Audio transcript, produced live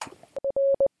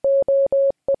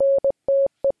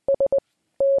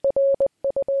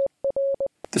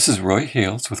This is Roy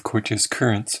Hales with Cortes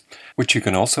Currents, which you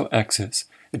can also access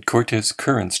at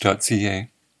cortescurrents.ca.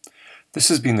 This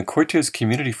has been the Cortes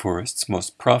Community Forest's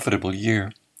most profitable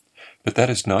year, but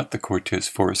that is not the Cortes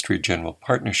Forestry General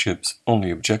Partnership's only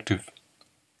objective.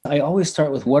 I always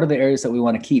start with what are the areas that we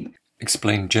want to keep,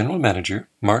 explained General Manager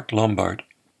Mark Lombard.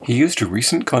 He used a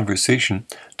recent conversation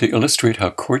to illustrate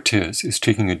how Cortes is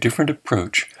taking a different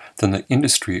approach than the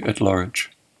industry at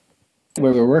large.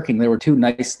 Where we were working, there were two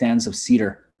nice stands of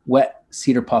cedar, wet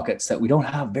cedar pockets that we don't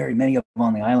have very many of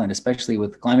on the island, especially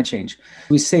with climate change.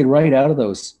 We stayed right out of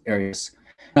those areas.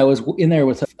 I was in there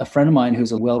with a friend of mine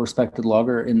who's a well-respected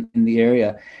logger in the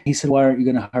area. He said, why aren't you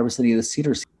going to harvest any of the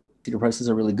cedar? Cedar prices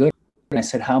are really good. And I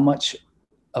said, how much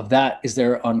of that is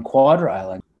there on Quadra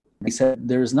Island? He said,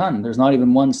 there's none. There's not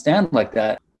even one stand like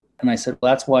that. And I said,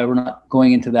 well, that's why we're not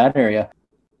going into that area.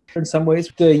 In some ways,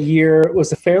 the year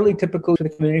was fairly typical for the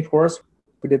community forest.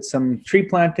 We did some tree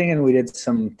planting and we did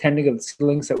some tending of the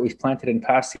seedlings that we've planted in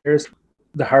past years.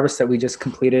 The harvest that we just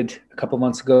completed a couple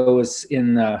months ago was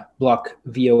in block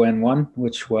VON1,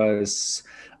 which was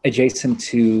adjacent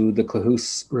to the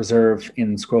Klahoose Reserve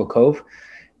in Squirrel Cove.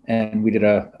 And we did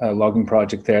a logging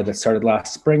project there that started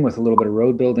last spring with a little bit of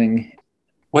road building.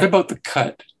 What about the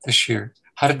cut this year?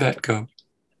 How did that go?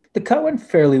 The cut went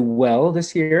fairly well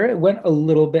this year. It went a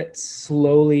little bit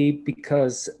slowly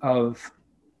because of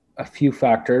a few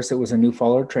factors. It was a new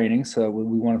follower training, so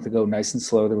we wanted to go nice and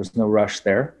slow. There was no rush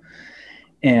there.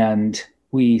 And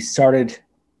we started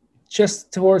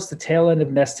just towards the tail end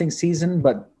of nesting season,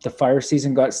 but the fire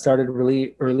season got started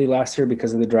really early last year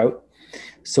because of the drought.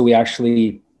 So we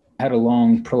actually had a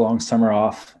long, prolonged summer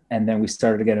off, and then we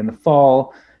started again in the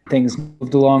fall. Things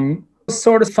moved along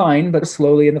sort of fine, but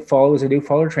slowly in the fall. It was a new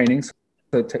follower training, so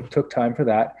it took time for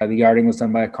that. The yarding was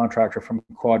done by a contractor from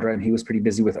Quadra, and he was pretty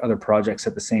busy with other projects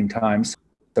at the same time, so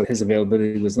his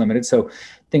availability was limited. So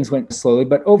things went slowly,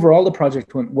 but overall the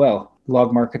project went well.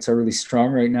 Log markets are really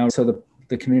strong right now, so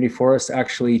the community forest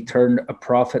actually turned a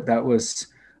profit that was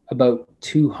about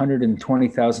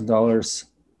 $220,000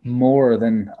 more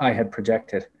than I had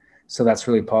projected. So that's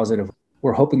really positive.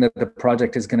 We're hoping that the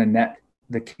project is going to net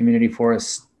the community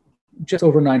forest just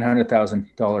over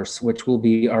 $900,000, which will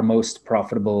be our most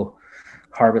profitable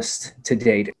harvest to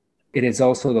date. It is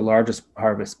also the largest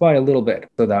harvest by a little bit,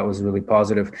 so that was really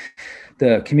positive.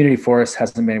 The community forest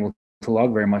hasn't been able to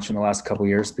log very much in the last couple of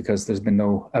years because there's been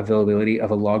no availability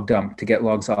of a log dump to get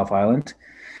logs off island,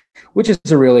 which is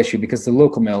a real issue because the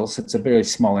local mills, it's a very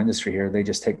small industry here. They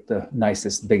just take the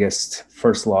nicest, biggest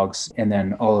first logs, and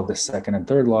then all of the second and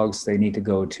third logs, they need to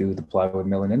go to the plywood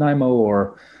mill in Nanaimo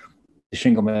or the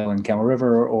shingle mill in Camel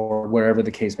River or wherever the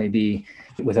case may be.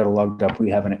 Without a log dump, we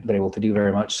haven't been able to do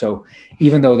very much. So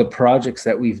even though the projects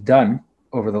that we've done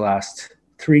over the last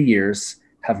 3 years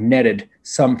have netted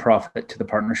some profit to the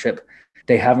partnership,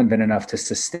 they haven't been enough to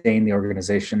sustain the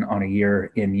organization on a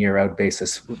year in, year out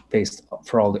basis based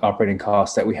for all the operating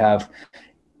costs that we have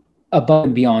above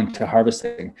and beyond to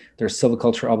harvesting. There's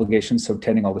silviculture obligations, so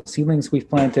tending all the seedlings we've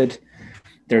planted.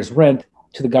 There's rent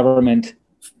to the government.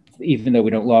 Even though we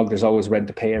don't log, there's always rent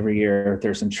to pay every year.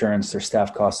 There's insurance, there's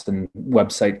staff costs and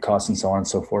website costs and so on and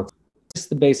so forth. Just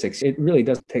the basics. It really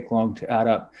doesn't take long to add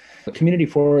up. The community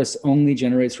forest only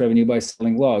generates revenue by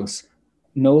selling logs.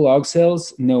 No log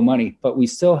sales, no money, but we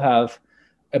still have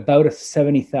about a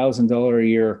 $70,000 a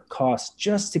year cost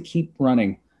just to keep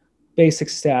running. Basic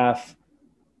staff,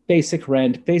 basic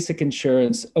rent, basic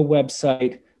insurance, a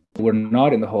website. We're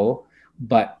not in the hole,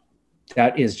 but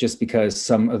that is just because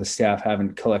some of the staff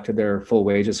haven't collected their full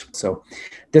wages. So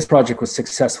this project was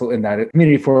successful in that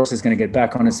community forest is going to get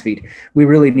back on its feet. We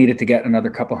really needed to get another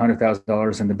couple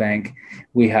 $100,000 in the bank.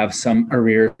 We have some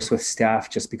arrears with staff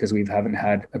just because we haven't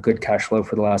had a good cash flow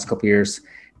for the last couple of years.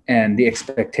 And the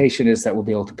expectation is that we'll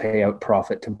be able to pay out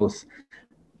profit to both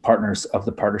partners of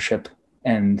the partnership.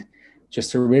 And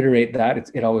just to reiterate that,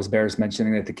 it always bears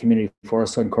mentioning that the community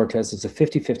forest on Cortes is a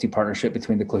 50-50 partnership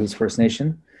between the Klahoose First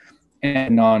Nation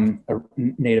and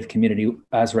non-native community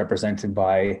as represented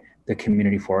by the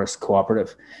Community Forest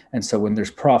Cooperative. And so when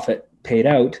there's profit paid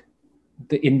out,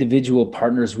 the individual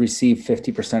partners receive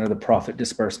 50% of the profit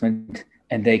disbursement,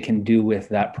 and they can do with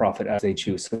that profit as they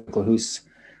choose. So Klahoose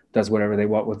does whatever they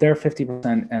want with their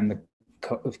 50%, and the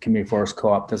Community Forest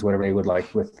Co-op does whatever they would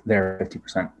like with their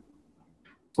 50%.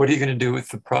 What are you going to do with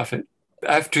the profit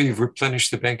after you've replenished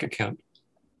the bank account?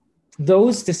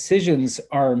 Those decisions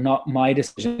are not my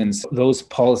decisions. Those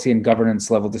policy and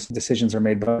governance level decisions are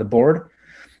made by the board.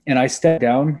 And I stepped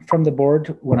down from the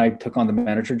board when I took on the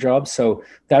manager job. So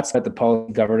that's at the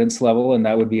policy governance level, and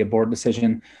that would be a board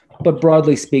decision. But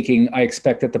broadly speaking, I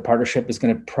expect that the partnership is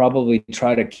going to probably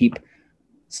try to keep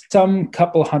some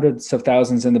couple hundreds of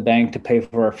thousands in the bank to pay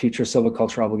for our future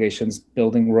silviculture obligations,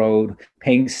 building road,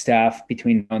 paying staff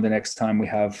between now and the next time we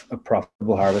have a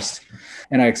profitable harvest.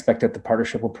 And I expect that the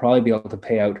partnership will probably be able to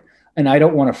pay out. And I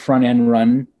don't want to front end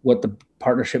run what the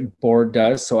partnership board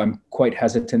does, so I'm quite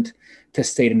hesitant to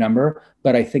state a number,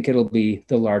 but I think it'll be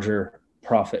the larger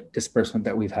profit disbursement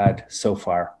that we've had so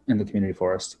far in the community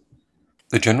forest.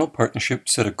 The General Partnership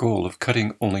set a goal of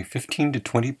cutting only 15 to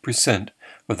 20%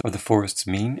 of the forest's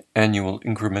mean annual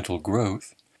incremental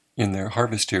growth in their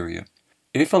harvest area.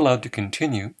 If allowed to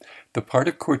continue, the part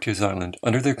of Cortes Island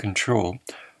under their control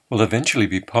will eventually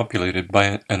be populated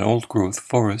by an old-growth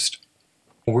forest.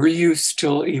 Were you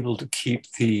still able to keep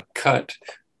the cut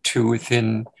to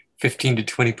within 15 to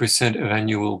 20% of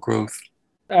annual growth?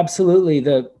 Absolutely.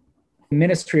 The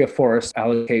Ministry of Forest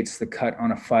allocates the cut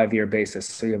on a 5-year basis.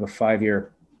 So you have a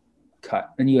 5-year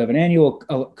cut. Then you have an annual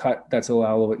cut that's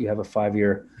allowable, but you have a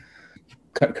 5-year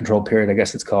cut control period, I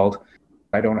guess it's called.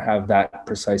 I don't have that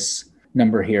precise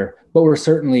number here, but we're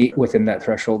certainly within that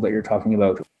threshold that you're talking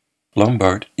about.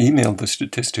 Lombard emailed the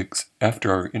statistics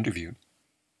after our interview.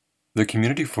 The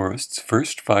community forest's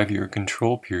first 5-year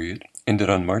control period ended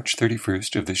on March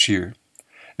 31st of this year.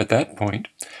 At that point,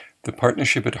 the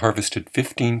partnership had harvested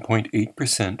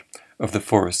 15.8% of the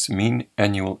forest's mean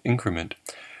annual increment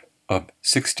of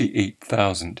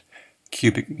 68,000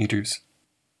 cubic meters.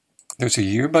 There's a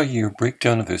year-by-year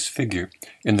breakdown of this figure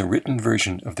in the written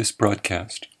version of this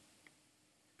broadcast.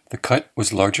 The cut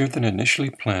was larger than initially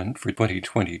planned for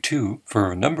 2022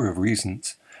 for a number of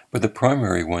reasons, but the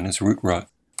primary one is root rot.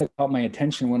 What caught my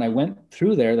attention when I went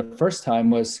through there the first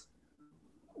time was,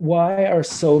 why are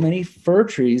so many fir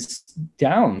trees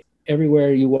down?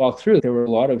 Everywhere you walk through, there were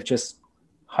a lot of just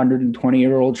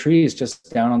 120-year-old trees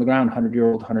just down on the ground,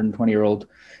 100-year-old, 120-year-old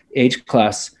age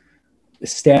class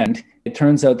stand. It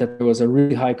turns out that there was a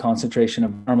really high concentration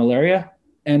of Armillaria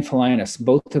and Phalaenus,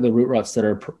 both of the root rots that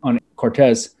are on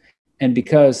Cortes. And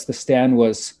because the stand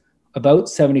was about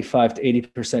 75 to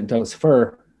 80% Douglas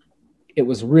fir, it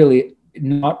was really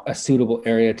not a suitable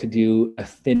area to do a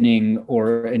thinning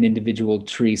or an individual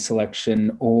tree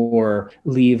selection or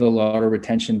leave a lot of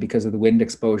retention because of the wind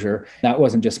exposure. That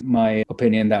wasn't just my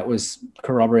opinion. That was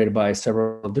corroborated by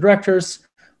several directors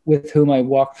with whom I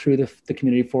walked through the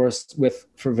community forest with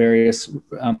for various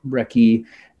recce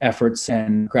efforts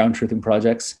and ground truthing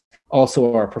projects.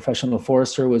 Also, our professional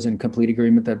forester was in complete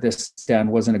agreement that this stand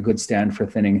wasn't a good stand for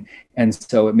thinning. And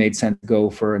so it made sense to go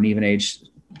for an even age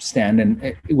stand,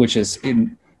 and which is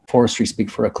in forestry speak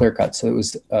for a clear cut. So it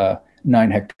was a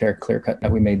 9-hectare clear cut that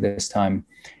we made this time.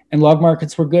 And log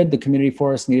markets were good. The community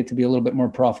forest needed to be a little bit more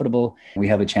profitable. We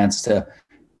have a chance to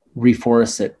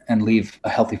reforest it and leave a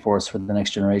healthy forest for the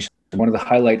next generation. One of the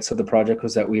highlights of the project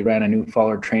was that we ran a new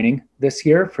faller training this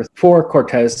year for 4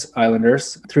 Cortes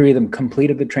Islanders. 3 of them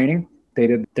completed the training. They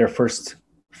did their first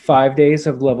 5 days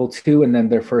of level 2 and then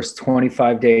their first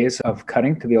 25 days of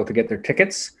cutting to be able to get their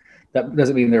tickets. That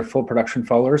doesn't mean they're full production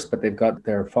followers, but they've got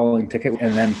their following ticket.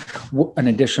 And then an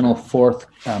additional 4th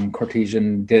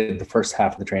Cortesian did the first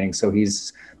half of the training. So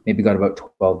he's maybe got about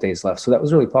 12 days left. So that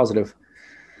was really positive.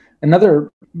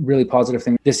 Another really positive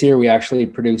thing, this year we actually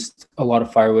produced a lot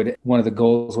of firewood. One of the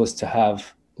goals was to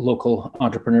have local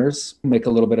entrepreneurs make a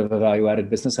little bit of a value-added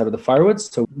business out of the firewood.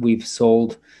 So we've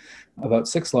sold about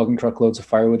 6 logging truckloads of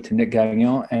firewood to Nick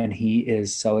Gagnon, and he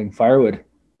is selling firewood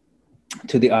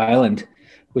to the island,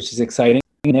 which is exciting.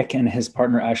 Nick and his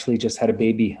partner Ashley just had a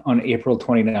baby on April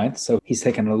 29th. So he's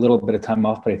taken a little bit of time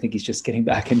off, but I think he's just getting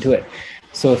back into it.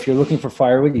 So if you're looking for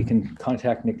firewood, you can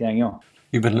contact Nick Gagnon.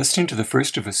 You've been listening to the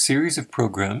first of a series of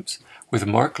programs with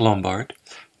Mark Lombard,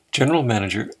 General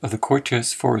Manager of the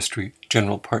Cortes Forestry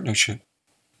General Partnership.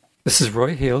 This is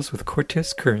Roy Hales with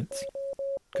Cortes Currents.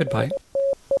 Goodbye.